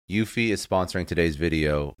Eufy is sponsoring today's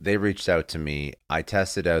video. They reached out to me. I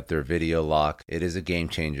tested out their video lock. It is a game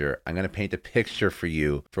changer. I'm going to paint a picture for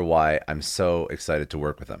you for why I'm so excited to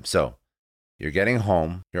work with them. So you're getting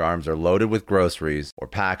home, your arms are loaded with groceries or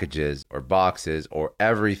packages or boxes or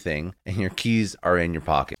everything, and your keys are in your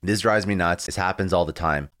pocket. This drives me nuts. This happens all the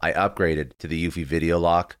time. I upgraded to the Eufy video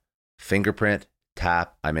lock, fingerprint,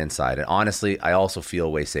 tap, I'm inside. And honestly, I also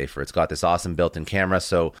feel way safer. It's got this awesome built-in camera,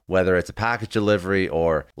 so whether it's a package delivery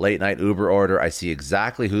or late night Uber order, I see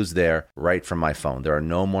exactly who's there right from my phone. There are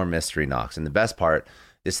no more mystery knocks. And the best part,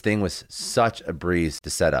 this thing was such a breeze to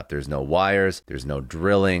set up. There's no wires, there's no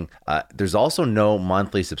drilling. There's also no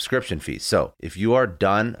monthly subscription fees. So if you are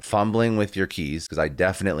done fumbling with your keys, because I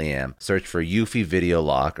definitely am, search for Eufy Video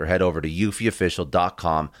Lock or head over to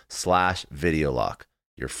eufyofficial.com/video lock.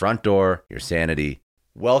 Your front door, your sanity.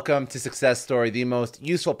 Welcome to Success Story, the most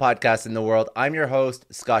useful podcast in the world. I'm your host,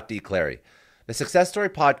 Scott D. Clary. The Success Story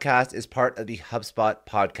podcast is part of the HubSpot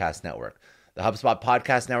Podcast Network. The HubSpot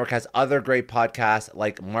Podcast Network has other great podcasts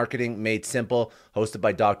like Marketing Made Simple, hosted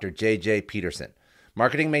by Dr. JJ Peterson.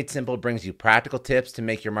 Marketing Made Simple brings you practical tips to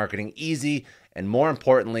make your marketing easy and, more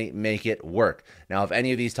importantly, make it work. Now, if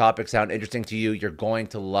any of these topics sound interesting to you, you're going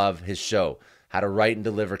to love his show. How to write and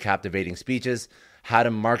deliver captivating speeches, how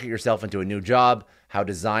to market yourself into a new job, how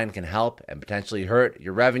design can help and potentially hurt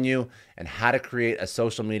your revenue, and how to create a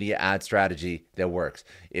social media ad strategy that works.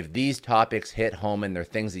 If these topics hit home and they're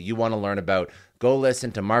things that you want to learn about, go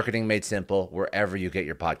listen to Marketing Made Simple wherever you get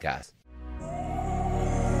your podcasts.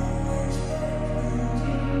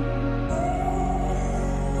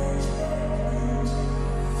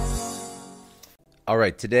 All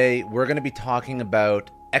right, today we're going to be talking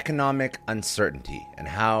about economic uncertainty and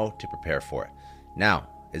how to prepare for it. Now,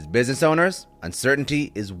 as business owners,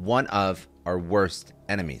 uncertainty is one of our worst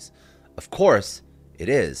enemies. Of course, it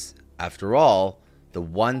is, after all, the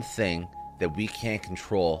one thing that we can't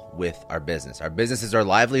control with our business. Our business is our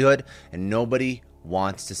livelihood, and nobody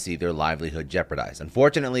wants to see their livelihood jeopardized.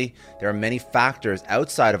 Unfortunately, there are many factors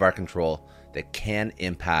outside of our control that can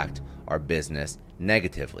impact our business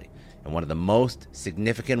negatively. And one of the most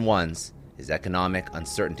significant ones is economic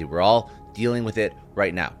uncertainty. We're all dealing with it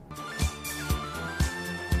right now.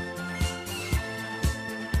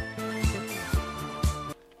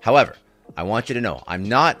 However, I want you to know I'm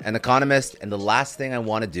not an economist, and the last thing I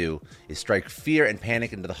want to do is strike fear and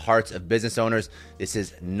panic into the hearts of business owners. This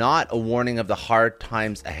is not a warning of the hard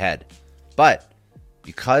times ahead. But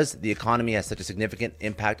because the economy has such a significant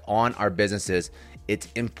impact on our businesses, it's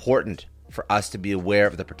important for us to be aware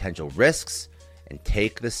of the potential risks and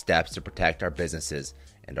take the steps to protect our businesses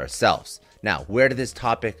and ourselves. Now, where did this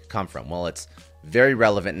topic come from? Well, it's very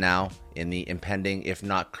relevant now in the impending, if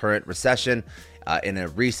not current, recession. In a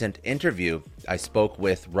recent interview, I spoke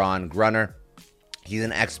with Ron Grunner. He's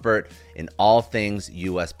an expert in all things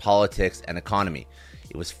U.S. politics and economy.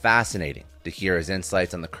 It was fascinating to hear his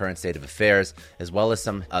insights on the current state of affairs, as well as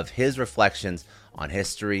some of his reflections on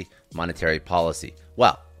history, monetary policy.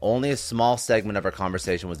 Well, only a small segment of our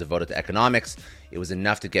conversation was devoted to economics. It was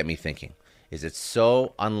enough to get me thinking. Is it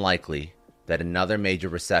so unlikely that another major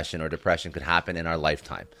recession or depression could happen in our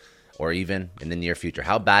lifetime, or even in the near future?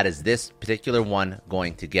 How bad is this particular one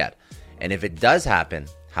going to get? And if it does happen,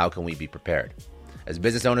 how can we be prepared? As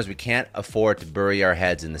business owners, we can't afford to bury our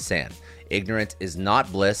heads in the sand. Ignorance is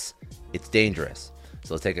not bliss, it's dangerous.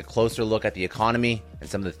 So let's take a closer look at the economy and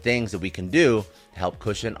some of the things that we can do to help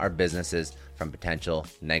cushion our businesses from potential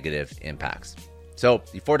negative impacts. So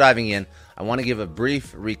before diving in, I want to give a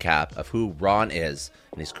brief recap of who Ron is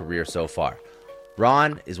in his career so far.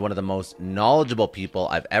 Ron is one of the most knowledgeable people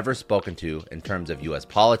I've ever spoken to in terms of U.S.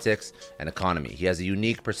 politics and economy. He has a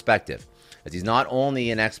unique perspective, as he's not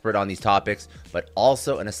only an expert on these topics, but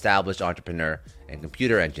also an established entrepreneur and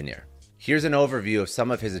computer engineer. Here's an overview of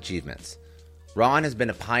some of his achievements. Ron has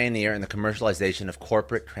been a pioneer in the commercialization of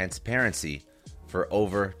corporate transparency for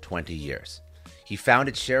over 20 years. He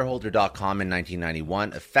founded Shareholder.com in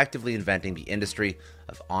 1991, effectively inventing the industry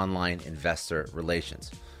of online investor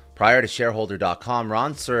relations. Prior to Shareholder.com,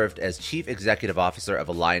 Ron served as Chief Executive Officer of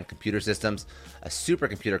Alliant Computer Systems, a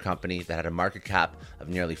supercomputer company that had a market cap of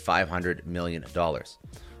nearly $500 million.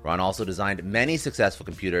 Ron also designed many successful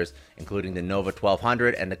computers, including the Nova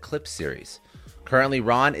 1200 and Eclipse series. Currently,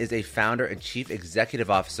 Ron is a founder and Chief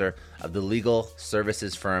Executive Officer of the legal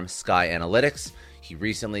services firm Sky Analytics. He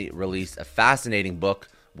recently released a fascinating book,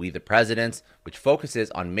 We the Presidents, which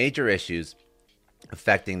focuses on major issues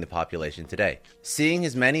affecting the population today. Seeing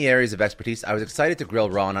his many areas of expertise, I was excited to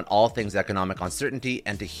grill Ron on all things economic uncertainty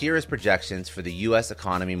and to hear his projections for the U.S.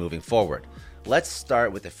 economy moving forward. Let's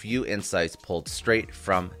start with a few insights pulled straight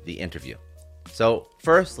from the interview. So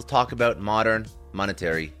first, let's talk about modern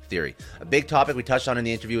monetary theory. A big topic we touched on in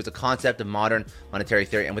the interview is the concept of modern monetary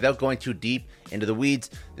theory. And without going too deep into the weeds,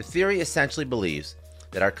 the theory essentially believes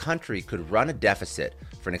that our country could run a deficit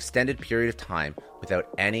for an extended period of time without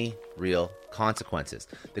any real consequences.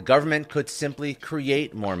 The government could simply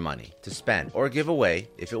create more money to spend or give away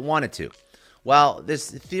if it wanted to. While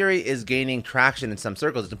this theory is gaining traction in some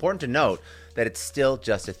circles, it's important to note that it's still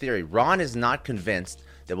just a theory. Ron is not convinced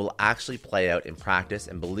that it will actually play out in practice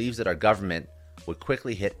and believes that our government would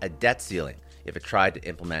quickly hit a debt ceiling if it tried to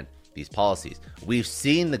implement these policies. We've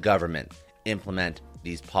seen the government implement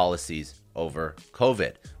these policies over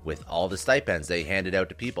COVID with all the stipends they handed out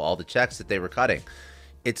to people, all the checks that they were cutting.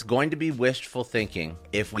 It's going to be wishful thinking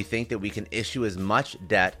if we think that we can issue as much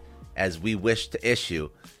debt as we wish to issue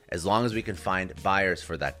as long as we can find buyers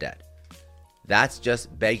for that debt. That's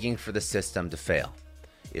just begging for the system to fail.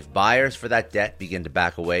 If buyers for that debt begin to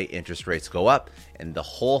back away, interest rates go up, and the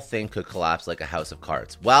whole thing could collapse like a house of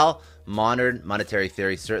cards. While modern monetary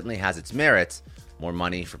theory certainly has its merits, more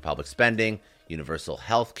money for public spending, universal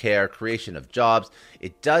health care, creation of jobs,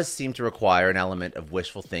 it does seem to require an element of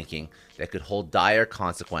wishful thinking that could hold dire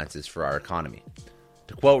consequences for our economy.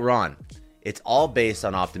 To quote Ron, it's all based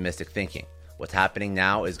on optimistic thinking. What's happening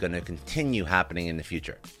now is going to continue happening in the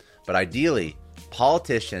future. But ideally,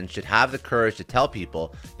 politicians should have the courage to tell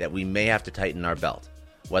people that we may have to tighten our belt,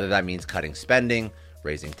 whether that means cutting spending,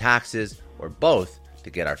 raising taxes, or both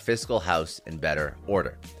to get our fiscal house in better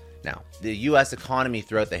order. Now, the U.S. economy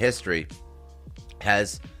throughout the history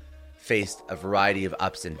has faced a variety of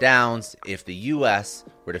ups and downs. If the U.S.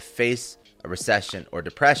 were to face a recession or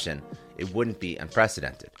depression, it wouldn't be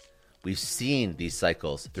unprecedented. We've seen these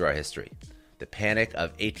cycles through our history. The Panic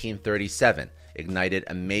of 1837 ignited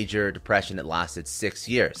a major depression that lasted 6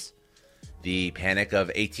 years. The Panic of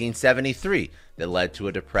 1873 that led to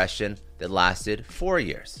a depression that lasted 4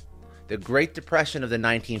 years. The Great Depression of the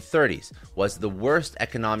 1930s was the worst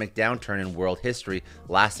economic downturn in world history,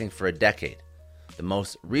 lasting for a decade. The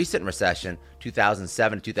most recent recession,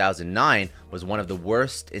 2007-2009, was one of the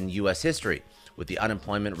worst in U.S. history, with the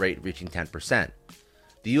unemployment rate reaching 10%.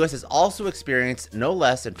 The U.S. has also experienced no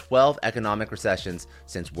less than 12 economic recessions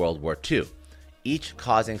since World War II, each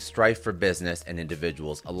causing strife for business and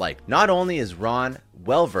individuals alike. Not only is Ron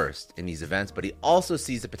well-versed in these events, but he also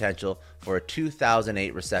sees the potential for a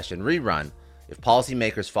 2008 recession rerun if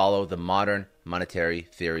policymakers follow the modern monetary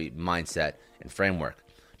theory mindset and framework.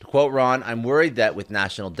 To quote Ron, I'm worried that with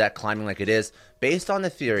national debt climbing like it is, based on the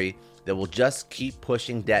theory that we'll just keep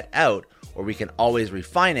pushing debt out or we can always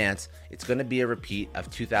refinance, it's going to be a repeat of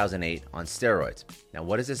 2008 on steroids. Now,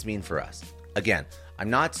 what does this mean for us? Again, I'm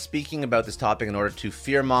not speaking about this topic in order to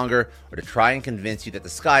fearmonger or to try and convince you that the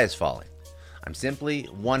sky is falling. I'm simply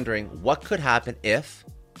wondering what could happen if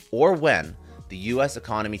or when the U.S.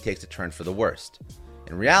 economy takes a turn for the worst.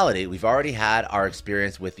 In reality, we've already had our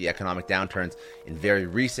experience with the economic downturns in very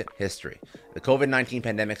recent history. The COVID-19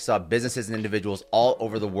 pandemic saw businesses and individuals all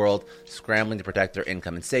over the world scrambling to protect their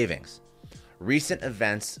income and savings. Recent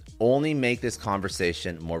events only make this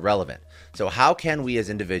conversation more relevant. So how can we as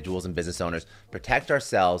individuals and business owners protect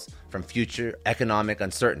ourselves from future economic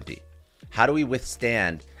uncertainty? How do we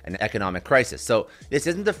withstand an economic crisis? So this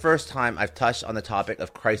isn't the first time I've touched on the topic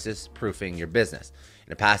of crisis-proofing your business.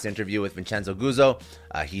 In a past interview with Vincenzo Guzzo,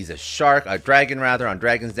 he's a dragon on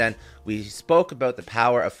Dragon's Den, we spoke about the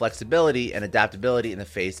power of flexibility and adaptability in the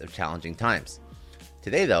face of challenging times.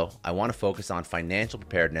 Today, though, I want to focus on financial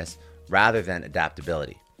preparedness rather than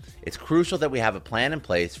adaptability. It's crucial that we have a plan in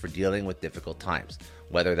place for dealing with difficult times,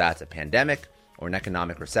 whether that's a pandemic or an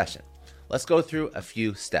economic recession. Let's go through a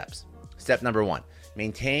few steps. Step number 1,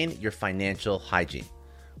 maintain your financial hygiene.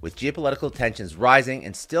 With geopolitical tensions rising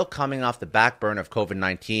and still coming off the back burner of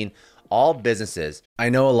COVID-19, all businesses. I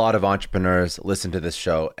know a lot of entrepreneurs listen to this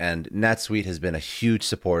show, and NetSuite has been a huge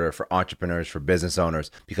supporter for entrepreneurs, for business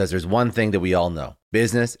owners, because there's one thing that we all know.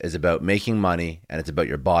 Business is about making money, and it's about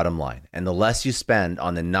your bottom line. And the less you spend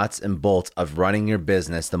on the nuts and bolts of running your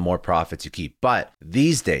business, the more profits you keep. But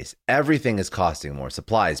these days, everything is costing more.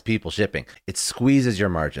 Supplies, people, shipping. It squeezes your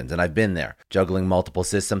margins, and I've been there, juggling multiple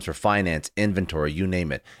systems for finance, inventory, you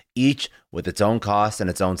name it, each with its own costs and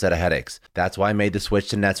its own set of headaches. That's why I made the switch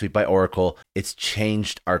to NetSuite by Oracle. It's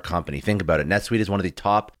changed our company. Think about it. NetSuite is one of the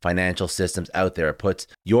top financial systems out there. It puts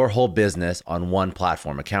your whole business on one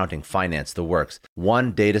platform, accounting, finance, the works.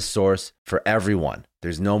 One data source for everyone.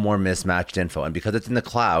 There's no more mismatched info. And because it's in the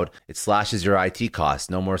cloud, it slashes your IT costs.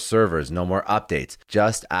 No more servers, no more updates.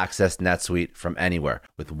 Just access NetSuite from anywhere.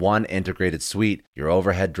 With one integrated suite, your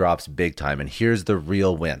overhead drops big time. And here's the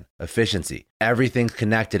real win. efficiency. Everything's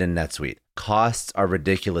connected in NetSuite. Costs are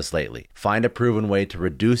ridiculous lately. Find a proven way to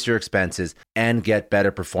reduce your expenses and get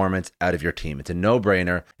better performance out of your team. It's a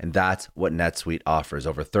no-brainer, and that's what NetSuite offers.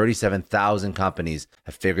 Over 37,000 companies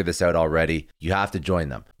have figured this out already. You have to join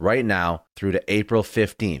them. Right now, through to April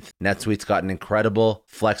 15th, NetSuite's got an incredible,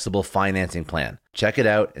 flexible financing plan. Check it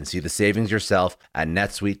out and see the savings yourself at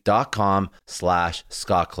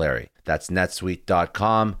netsuite.com/Scott Clary. That's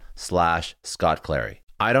netsuite.com/Scott Clary.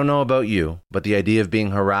 I don't know about you, but the idea of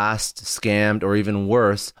being harassed, scammed, or even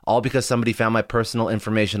worse, all because somebody found my personal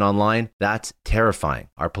information online, that's terrifying.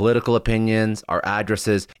 Our political opinions, our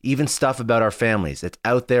addresses, even stuff about our families, it's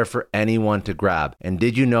out there for anyone to grab. And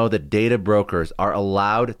did you know that data brokers are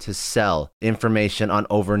allowed to sell information on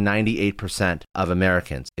over 98% of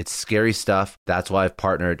Americans? It's scary stuff. That's why I've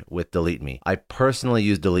partnered with Delete Me. I personally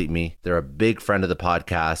use Delete Me. They're a big friend of the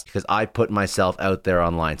podcast because I put myself out there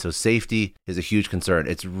online. So safety is a huge concern.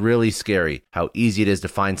 It's really scary how easy it is to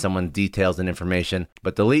find someone's details and information,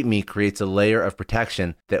 but Delete Me creates a layer of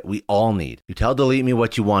protection that we all need. You tell Delete Me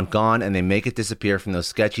what you want gone, and they make it disappear from those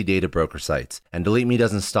sketchy data broker sites. And Delete Me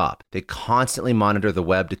doesn't stop. They constantly monitor the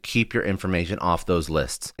web to keep your information off those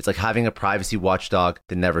lists. It's like having a privacy watchdog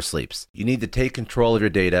that never sleeps. You need to take control of your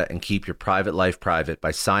data and keep your private life private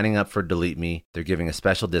by signing up for Delete Me. They're giving a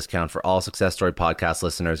special discount for all Success Story podcast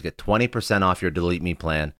listeners. Get 20% off your Delete Me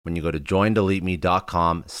plan when you go to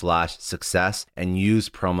joindeleteme.com/success and use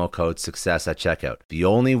promo code success at checkout. The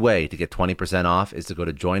only way to get 20% off is to go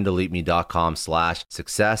to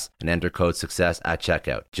joindeleteme.com/success and enter code success at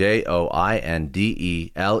checkout.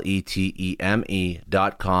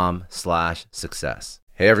 joindeleteme.com/success.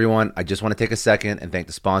 Hey everyone, I just want to take a second and thank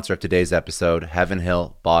the sponsor of today's episode, Heaven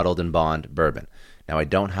Hill Bottled and Bond Bourbon. Now, I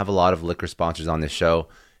don't have a lot of liquor sponsors on this show.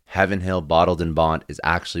 Heaven Hill Bottled and Bond is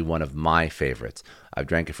actually one of my favorites. I've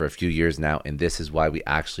drank it for a few years now, and this is why we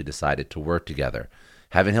actually decided to work together.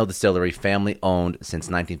 Heaven Hill Distillery, family owned since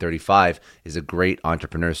 1935, is a great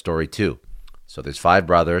entrepreneur story too. So there's 5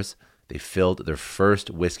 brothers. They filled their first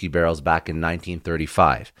whiskey barrels back in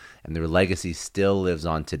 1935, and their legacy still lives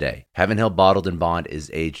on today. Heaven Hill Bottled and Bond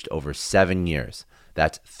is aged over 7 years.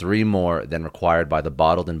 That's 3 more than required by the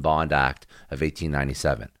Bottled and Bond Act of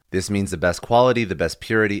 1897. This means the best quality, the best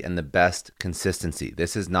purity, and the best consistency.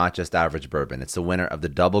 This is not just average bourbon. It's the winner of the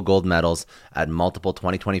double gold medals at multiple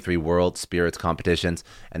 2023 World Spirits competitions,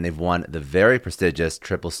 and they've won the very prestigious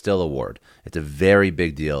Triple Still Award. It's a very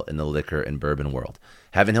big deal in the liquor and bourbon world.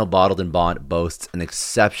 Heaven Hill Bottled and Bond boasts an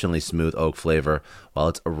exceptionally smooth oak flavor, while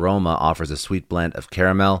its aroma offers a sweet blend of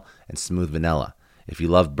caramel and smooth vanilla. If you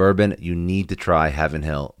love bourbon, you need to try Heaven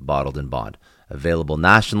Hill Bottled and Bond. Available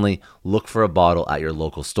nationally, look for a bottle at your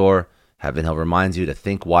local store. Heaven Hill reminds you to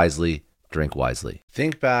think wisely, drink wisely.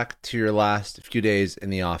 Think back to your last few days in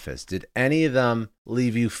the office. Did any of them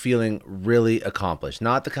leave you feeling really accomplished?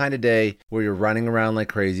 Not the kind of day where you're running around like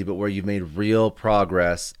crazy, but where you've made real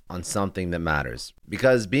progress on something that matters.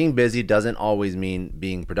 Because being busy doesn't always mean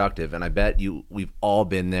being productive, and I bet we've all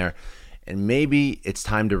been there. And maybe it's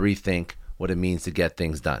time to rethink what it means to get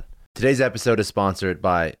things done. Today's episode is sponsored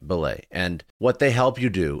by Belay, and what they help you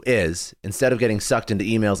do is, instead of getting sucked into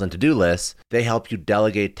emails and to-do lists, they help you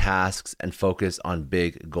delegate tasks and focus on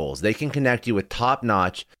big goals. They can connect you with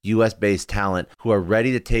top-notch US-based talent who are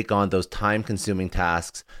ready to take on those time-consuming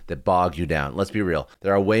tasks that bog you down. Let's be real.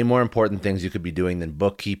 There are way more important things you could be doing than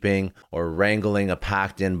bookkeeping or wrangling a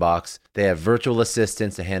packed inbox. They have virtual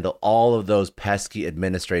assistants to handle all of those pesky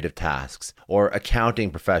administrative tasks, or accounting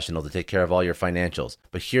professional to take care of all your financials.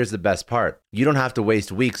 But here's the best part. You don't have to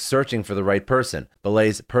waste weeks searching for the right person.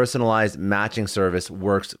 Belay's personalized matching service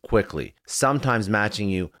works quickly, sometimes matching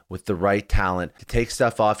you with the right talent to take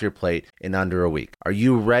stuff off your plate in under a week. Are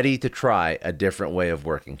you ready to try a different way of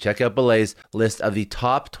working? Check out Belay's list of the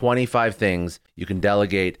top 25 things you can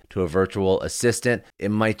delegate to a virtual assistant.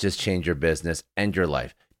 It might just change your business and your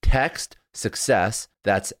life. Text SUCCESS,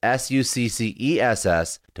 that's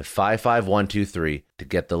SUCCESS, to 55123 to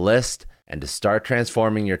get the list and to start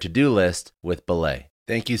transforming your to-do list with Belay.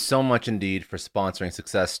 Thank you so much, Indeed, for sponsoring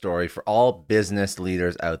Success Story. For all business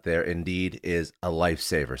leaders out there, Indeed is a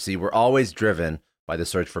lifesaver. See, we're always driven by the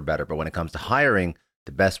search for better, but when it comes to hiring,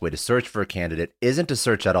 the best way to search for a candidate isn't to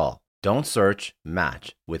search at all. Don't search,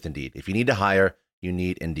 match with Indeed. If you need to hire, you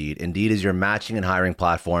need Indeed. Indeed is your matching and hiring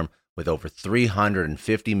platform with over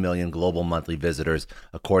 350 million global monthly visitors,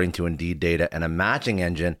 according to Indeed data, and a matching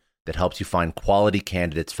engine that helps you find quality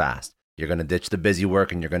candidates fast. You're going to ditch the busy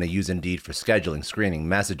work and you're going to use Indeed for scheduling, screening,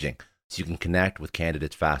 messaging, so you can connect with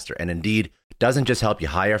candidates faster. And Indeed doesn't just help you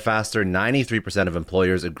hire faster. 93% of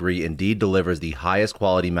employers agree Indeed delivers the highest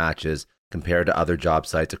quality matches compared to other job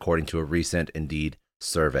sites, according to a recent Indeed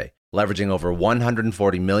survey. Leveraging over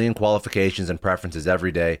 140 million qualifications and preferences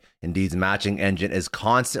every day, Indeed's matching engine is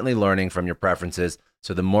constantly learning from your preferences,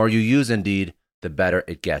 so the more you use Indeed, the better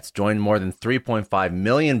it gets. Join more than 3.5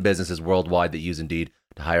 million businesses worldwide that use Indeed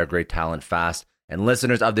to hire great talent fast. And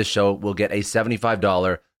listeners of this show will get a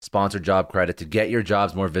 $75 sponsored job credit to get your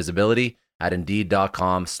jobs more visibility at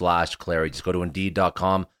Indeed.com/Clary. Just go to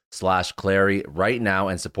Indeed.com/Clary right now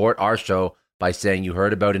and support our show by saying you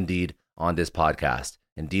heard about Indeed on this podcast.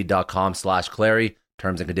 Indeed.com/Clary.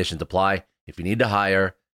 Terms and conditions apply. If you need to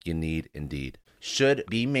hire, you need Indeed. Should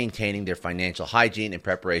be maintaining their financial hygiene in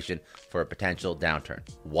preparation for a potential downturn.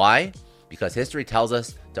 Why? Because history tells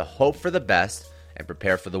us to hope for the best and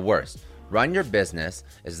prepare for the worst. Run your business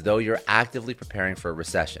as though you're actively preparing for a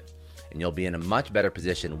recession, and you'll be in a much better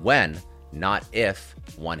position when, not if,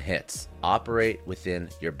 one hits. Operate within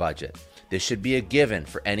your budget. This should be a given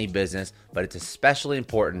for any business, but it's especially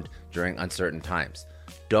important during uncertain times.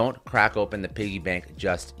 Don't crack open the piggy bank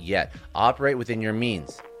just yet. Operate within your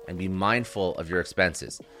means and be mindful of your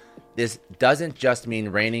expenses. This doesn't just mean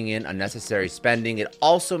reining in unnecessary spending. It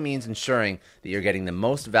also means ensuring that you're getting the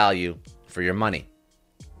most value for your money.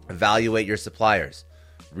 Evaluate your suppliers.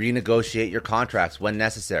 Renegotiate your contracts when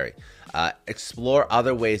necessary. Explore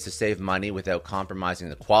other ways to save money without compromising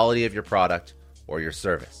the quality of your product or your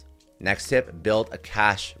service. Next tip, build a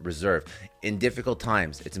cash reserve. In difficult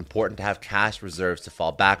times, it's important to have cash reserves to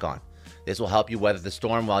fall back on. This will help you weather the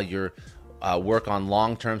storm while you work on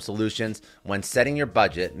long-term solutions. When setting your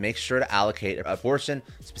budget, make sure to allocate a portion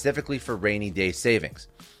specifically for rainy day savings.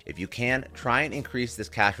 If you can, try and increase this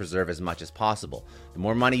cash reserve as much as possible. The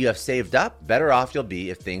more money you have saved up, better off you'll be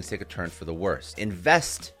if things take a turn for the worse.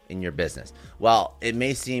 Invest in your business. While it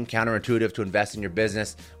may seem counterintuitive to invest in your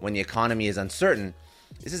business when the economy is uncertain,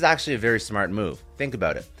 this is actually a very smart move. Think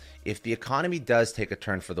about it. If the economy does take a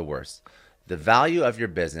turn for the worse, the value of your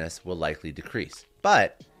business will likely decrease.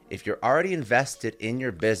 But if you're already invested in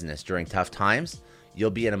your business during tough times,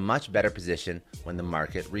 you'll be in a much better position when the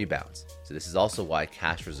market rebounds. So this is also why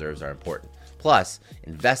cash reserves are important. Plus,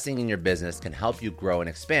 investing in your business can help you grow and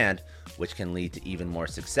expand, which can lead to even more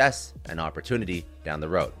success and opportunity down the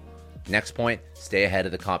road. Next point, stay ahead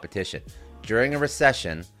of the competition. During a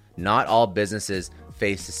recession, not all businesses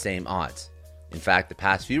face the same odds. In fact, the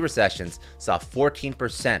past few recessions saw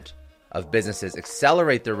 14% of businesses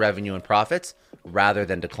accelerate their revenue and profits rather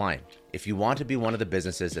than decline. If you want to be one of the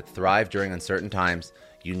businesses that thrive during uncertain times,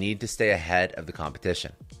 you need to stay ahead of the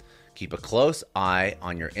competition. Keep a close eye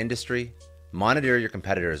on your industry, monitor your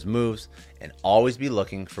competitors' moves, and always be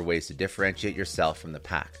looking for ways to differentiate yourself from the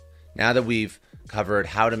pack. Now that we've covered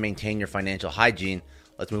how to maintain your financial hygiene,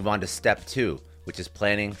 let's move on to step 2, which is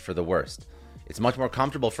planning for the worst. It's much more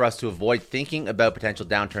comfortable for us to avoid thinking about potential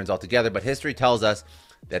downturns altogether, but history tells us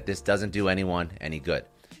that this doesn't do anyone any good.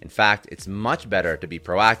 In fact, it's much better to be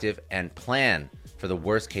proactive and plan for the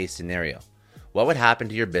worst case scenario. What would happen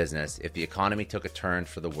to your business if the economy took a turn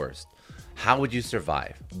for the worst? How would you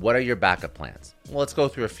survive? What are your backup plans? Well, let's go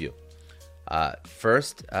through a few.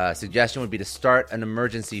 First, suggestion would be to start an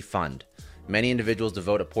emergency fund. Many individuals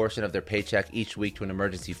devote a portion of their paycheck each week to an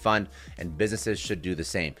emergency fund, and businesses should do the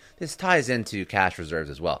same. This ties into cash reserves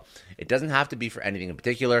as well. It doesn't have to be for anything in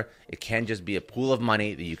particular. It can just be a pool of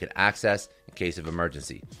money that you can access in case of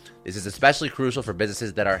emergency. This is especially crucial for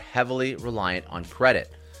businesses that are heavily reliant on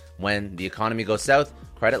credit. When the economy goes south,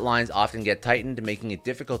 credit lines often get tightened, making it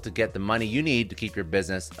difficult to get the money you need to keep your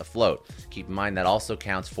business afloat. Keep in mind that also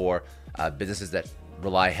counts for businesses that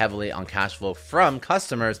rely heavily on cash flow from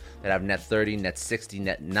customers that have net 30, net 60,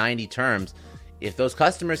 net 90 terms. If those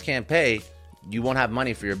customers can't pay, you won't have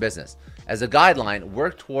money for your business. As a guideline,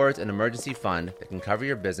 work towards an emergency fund that can cover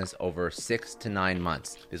your business over 6 to 9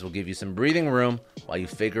 months. This will give you some breathing room while you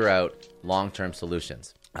figure out long-term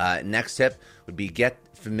solutions. Next tip would be get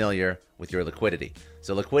familiar with your liquidity.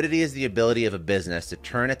 So liquidity is the ability of a business to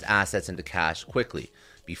turn its assets into cash quickly.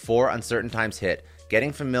 Before uncertain times hit,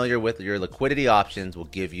 getting familiar with your liquidity options will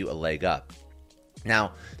give you a leg up.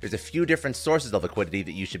 Now, there's a few different sources of liquidity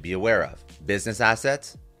that you should be aware of. Business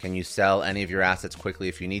assets. Can you sell any of your assets quickly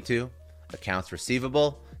if you need to? Accounts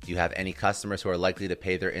receivable. Do you have any customers who are likely to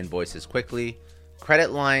pay their invoices quickly?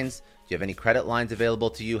 Credit lines. Do you have any credit lines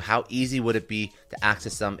available to you? How easy would it be to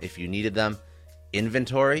access them if you needed them?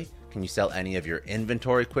 Inventory. Can you sell any of your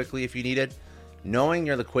inventory quickly if you needed? Knowing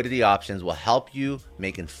your liquidity options will help you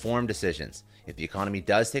make informed decisions. If the economy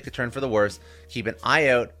does take a turn for the worse, keep an eye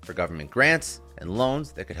out for government grants and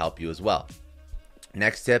loans that could help you as well.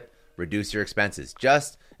 Next tip, reduce your expenses.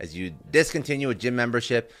 Just as you discontinue a gym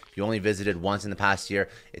membership if you only visited once in the past year,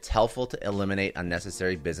 it's helpful to eliminate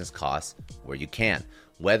unnecessary business costs where you can.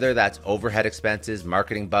 Whether that's overhead expenses,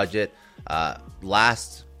 marketing budget,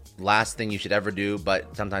 last thing you should ever do,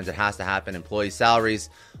 but sometimes it has to happen, employee salaries.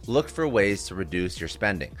 Look for ways to reduce your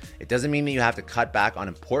spending. It doesn't mean that you have to cut back on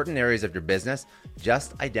important areas of your business.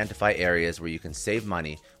 Just identify areas where you can save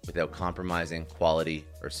money without compromising quality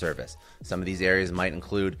or service. Some of these areas might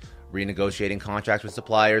include renegotiating contracts with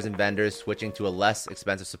suppliers and vendors, switching to a less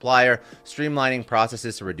expensive supplier, streamlining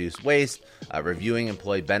processes to reduce waste, reviewing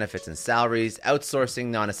employee benefits and salaries, outsourcing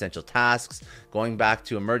non-essential tasks, going back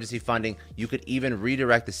to emergency funding. You could even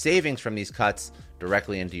redirect the savings from these cuts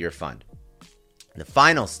directly into your fund. The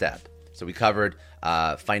final step, so we covered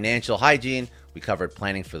financial hygiene, we covered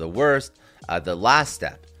planning for the worst. The last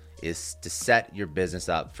step is to set your business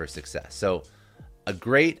up for success. So a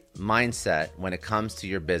great mindset when it comes to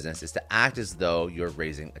your business is to act as though you're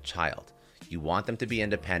raising a child. You want them to be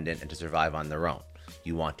independent and to survive on their own.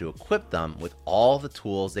 You want to equip them with all the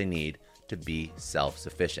tools they need to be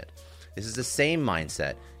self-sufficient. This is the same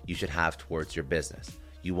mindset you should have towards your business.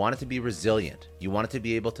 You want it to be resilient. You want it to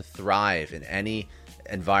be able to thrive in any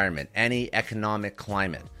environment, any economic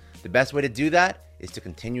climate. The best way to do that is to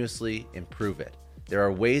continuously improve it. There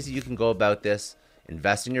are ways that you can go about this.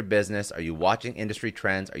 Invest in your business. Are you watching industry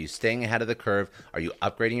trends? Are you staying ahead of the curve? Are you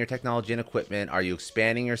upgrading your technology and equipment? Are you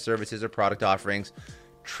expanding your services or product offerings?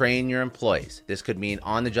 Train your employees. This could mean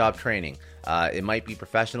on-the-job training. It might be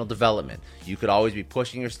professional development. You could always be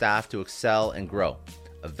pushing your staff to excel and grow.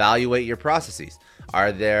 Evaluate your processes.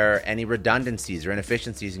 Are there any redundancies or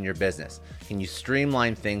inefficiencies in your business? Can you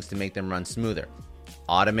streamline things to make them run smoother?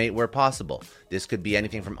 Automate where possible. This could be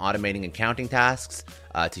anything from automating accounting tasks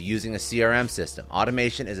to using a CRM system.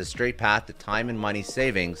 Automation is a straight path to time and money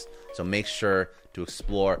savings, so make sure to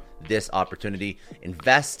explore this opportunity.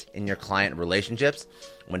 Invest in your client relationships.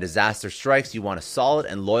 When disaster strikes, you want a solid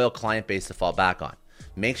and loyal client base to fall back on.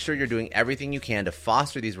 Make sure you're doing everything you can to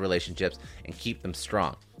foster these relationships and keep them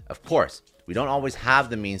strong. Of course, we don't always have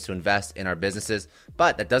the means to invest in our businesses,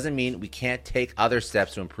 but that doesn't mean we can't take other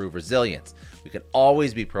steps to improve resilience. We can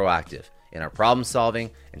always be proactive in our problem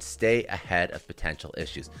solving and stay ahead of potential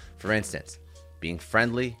issues. For instance, being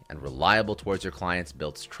friendly and reliable towards your clients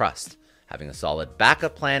builds trust. Having a solid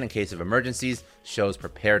backup plan in case of emergencies shows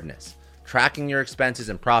preparedness. Tracking your expenses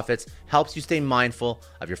and profits helps you stay mindful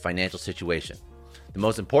of your financial situation. The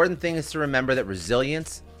most important thing is to remember that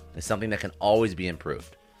resilience is something that can always be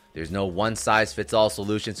improved. There's no one-size-fits-all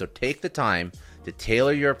solution, so take the time to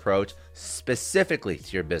tailor your approach specifically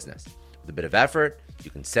to your business. With a bit of effort,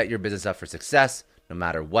 you can set your business up for success no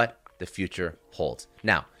matter what the future holds.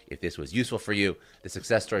 Now, if this was useful for you, the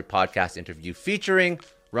Success Story podcast interview featuring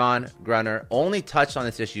Ron Gruner only touched on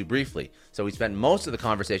this issue briefly. So we spent most of the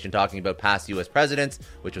conversation talking about past U.S. presidents,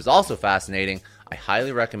 which was also fascinating. I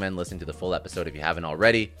highly recommend listening to the full episode if you haven't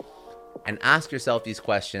already. And ask yourself these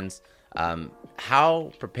questions.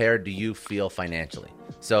 How prepared do you feel financially?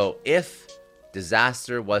 So if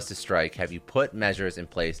disaster was to strike, have you put measures in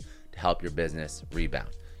place to help your business rebound?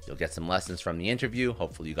 You'll get some lessons from the interview.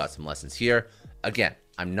 Hopefully you got some lessons here. Again,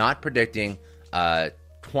 I'm not predicting a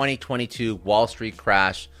 2022 Wall Street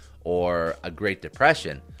crash or a Great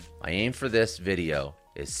Depression. My aim for this video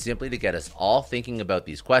is simply to get us all thinking about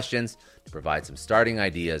these questions, to provide some starting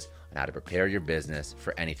ideas on how to prepare your business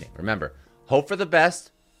for anything. Remember, hope for the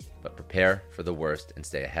best, but prepare for the worst and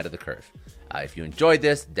stay ahead of the curve. If you enjoyed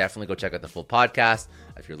this, definitely go check out the full podcast.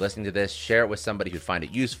 If you're listening to this, share it with somebody who'd find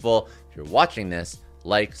it useful. If you're watching this,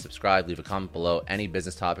 like, subscribe, leave a comment below. Any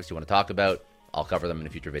business topics you want to talk about, I'll cover them in a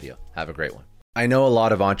future video. Have a great one. I know a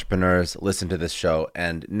lot of entrepreneurs listen to this show,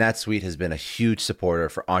 and NetSuite has been a huge supporter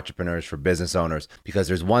for entrepreneurs, for business owners, because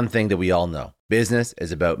there's one thing that we all know. Business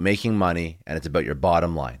is about making money, and it's about your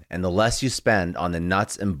bottom line. And the less you spend on the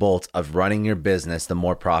nuts and bolts of running your business, the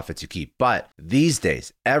more profits you keep. But these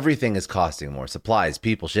days, everything is costing more. Supplies,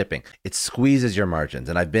 people, shipping. It squeezes your margins,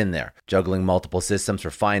 and I've been there, juggling multiple systems for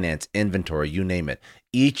finance, inventory, you name it,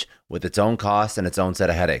 each with its own costs and its own set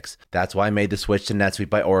of headaches. That's why I made the switch to NetSuite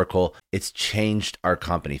by Oracle. It's changed our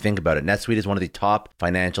company. Think about it. NetSuite is one of the top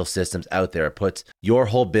financial systems out there. It puts your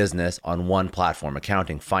whole business on one platform,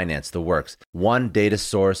 accounting, finance, the works. One data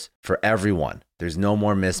source for everyone. There's no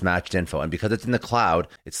more mismatched info. And because it's in the cloud,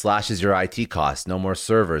 it slashes your IT costs. No more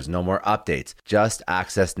servers, no more updates. Just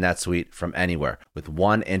access NetSuite from anywhere. With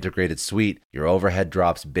one integrated suite, your overhead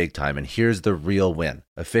drops big time. And here's the real win.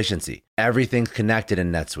 Efficiency. Everything's connected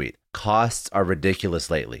in NetSuite. Costs are ridiculous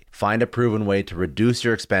lately. Find a proven way to reduce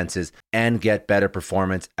your expenses and get better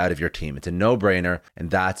performance out of your team. It's a no-brainer, and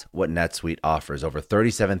that's what NetSuite offers. Over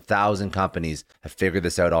 37,000 companies have figured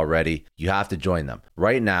this out already. You have to join them.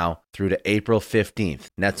 Right now, through to April 15th,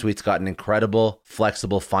 NetSuite's got an incredible,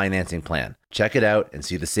 flexible financing plan. Check it out and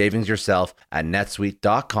see the savings yourself at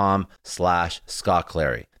netsuite.com/Scott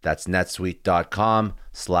Clary. That's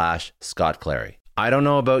netsuite.com/Scott Clary. I don't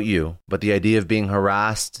know about you, but the idea of being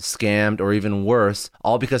harassed, scammed, or even worse,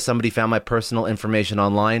 all because somebody found my personal information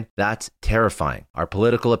online, that's terrifying. Our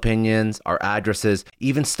political opinions, our addresses,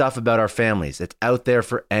 even stuff about our families, it's out there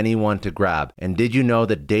for anyone to grab. And did you know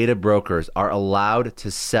that data brokers are allowed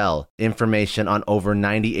to sell information on over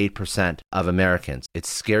 98% of Americans? It's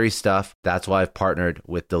scary stuff. That's why I've partnered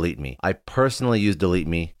with Delete Me. I personally use Delete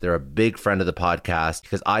Me. They're a big friend of the podcast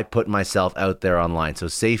because I put myself out there online. So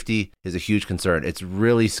safety is a huge concern. It's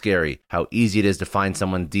really scary how easy it is to find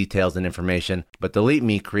someone's details and information, but Delete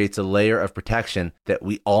Me creates a layer of protection that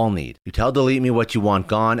we all need. You tell Delete Me what you want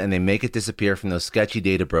gone, and they make it disappear from those sketchy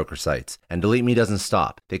data broker sites. And Delete Me doesn't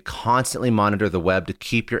stop. They constantly monitor the web to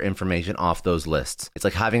keep your information off those lists. It's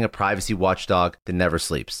like having a privacy watchdog that never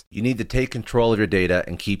sleeps. You need to take control of your data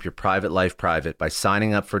and keep your private life private by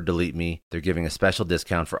signing up for Delete Me. They're giving a special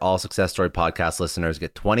discount for all Success Story podcast listeners.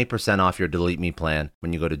 Get 20% off your Delete Me plan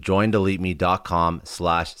when you go to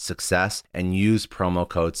joindeleteme.com/success and use promo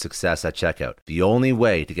code success at checkout. The only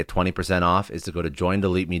way to get 20% off is to go to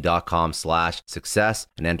joindeleteme.com/success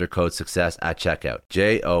and enter code success at checkout.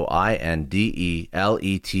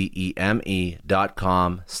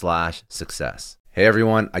 joindeleteme.com/success. Hey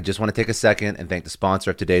everyone, I just want to take a second and thank the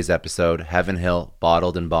sponsor of today's episode, Heaven Hill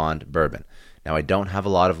Bottled and Bond Bourbon. Now, I don't have a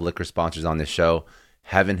lot of liquor sponsors on this show.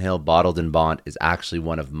 Heaven Hill Bottled and Bond is actually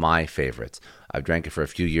one of my favorites. I've drank it for a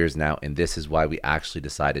few years now, and this is why we actually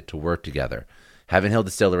decided to work together. Heaven Hill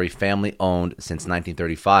Distillery, family owned since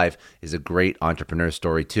 1935, is a great entrepreneur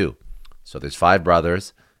story too. So there's 5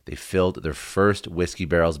 brothers. They filled their first whiskey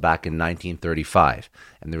barrels back in 1935,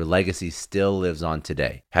 and their legacy still lives on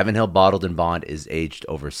today. Heaven Hill Bottled and Bond is aged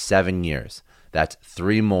over 7 years. That's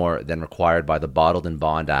 3 more than required by the Bottled and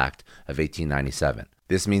Bond Act of 1897.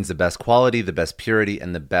 This means the best quality, the best purity,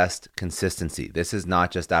 and the best consistency. This is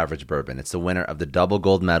not just average bourbon. It's the winner of the double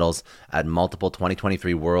gold medals at multiple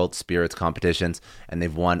 2023 World Spirits competitions, and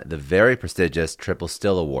they've won the very prestigious Triple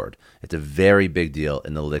Still Award. It's a very big deal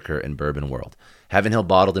in the liquor and bourbon world. Heaven Hill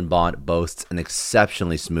Bottled and Bond boasts an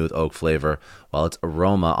exceptionally smooth oak flavor, while its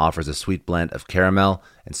aroma offers a sweet blend of caramel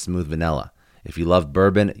and smooth vanilla. If you love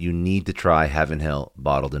bourbon, you need to try Heaven Hill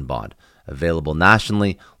Bottled and Bond. Available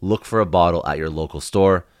nationally, look for a bottle at your local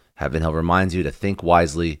store. Heaven Hill reminds you to think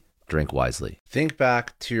wisely, drink wisely. Think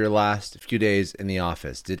back to your last few days in the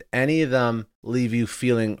office. Did any of them leave you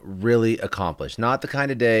feeling really accomplished? Not the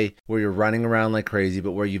kind of day where you're running around like crazy,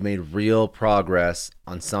 but where you've made real progress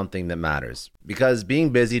on something that matters. Because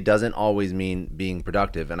being busy doesn't always mean being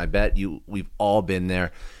productive, and I bet we've all been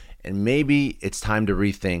there. And maybe it's time to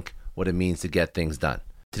rethink what it means to get things done.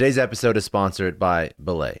 Today's episode is sponsored by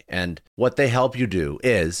Belay, and what they help you do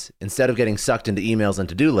is, instead of getting sucked into emails and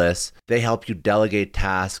to-do lists, they help you delegate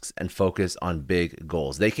tasks and focus on big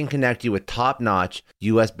goals. They can connect you with top-notch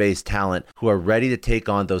US-based talent who are ready to take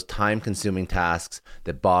on those time-consuming tasks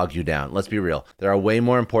that bog you down. Let's be real. There are way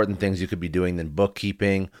more important things you could be doing than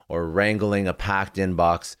bookkeeping or wrangling a packed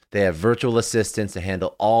inbox. They have virtual assistants to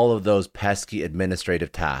handle all of those pesky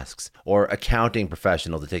administrative tasks, or accounting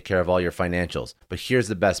professionals to take care of all your financials. But here's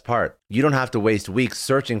the best part. You don't have to waste weeks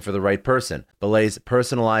searching for the right person. Belay's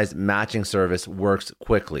personalized matching service works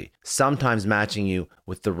quickly, sometimes matching you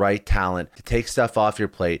with the right talent to take stuff off your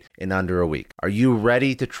plate in under a week. Are you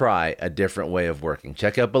ready to try a different way of working?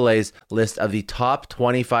 Check out Belay's list of the top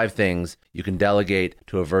 25 things you can delegate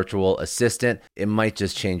to a virtual assistant. It might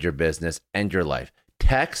just change your business and your life.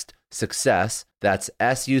 Text SUCCESS, that's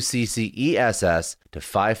SUCCESS, to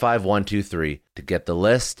 55123 to get the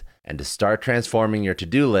list and to start transforming your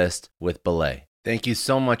to-do list with Belay. Thank you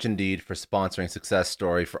so much, Indeed, for sponsoring Success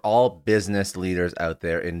Story. For all business leaders out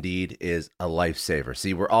there, Indeed is a lifesaver.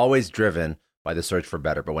 See, we're always driven by the search for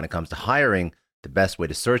better, but when it comes to hiring, the best way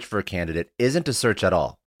to search for a candidate isn't to search at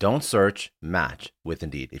all. Don't search, match with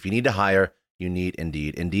Indeed. If you need to hire, you need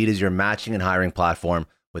Indeed. Indeed is your matching and hiring platform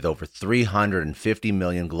with over 350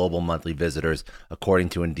 million global monthly visitors, according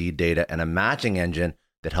to Indeed data, and a matching engine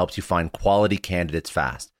that helps you find quality candidates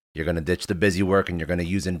fast. You're going to ditch the busy work and you're going to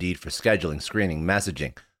use Indeed for scheduling, screening,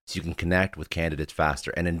 messaging, so you can connect with candidates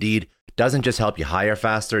faster. And Indeed doesn't just help you hire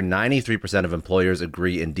faster. 93% of employers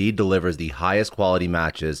agree Indeed delivers the highest quality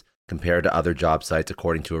matches compared to other job sites,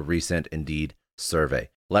 according to a recent Indeed survey.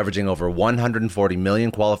 Leveraging over 140 million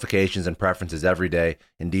qualifications and preferences every day,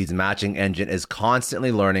 Indeed's matching engine is constantly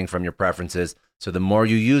learning from your preferences, so the more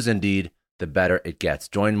you use Indeed, the better it gets.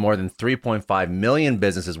 Join more than 3.5 million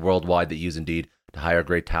businesses worldwide that use Indeed to hire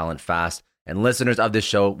great talent fast. And listeners of this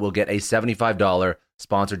show will get a $75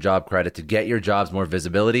 sponsored job credit to get your jobs more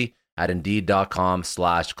visibility at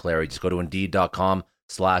Indeed.com/Clary. Just go to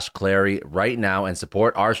Indeed.com/Clary right now and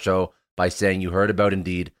support our show by saying you heard about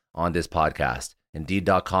Indeed on this podcast.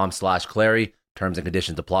 Indeed.com/Clary. Terms and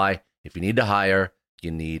conditions apply. If you need to hire,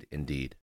 you need Indeed.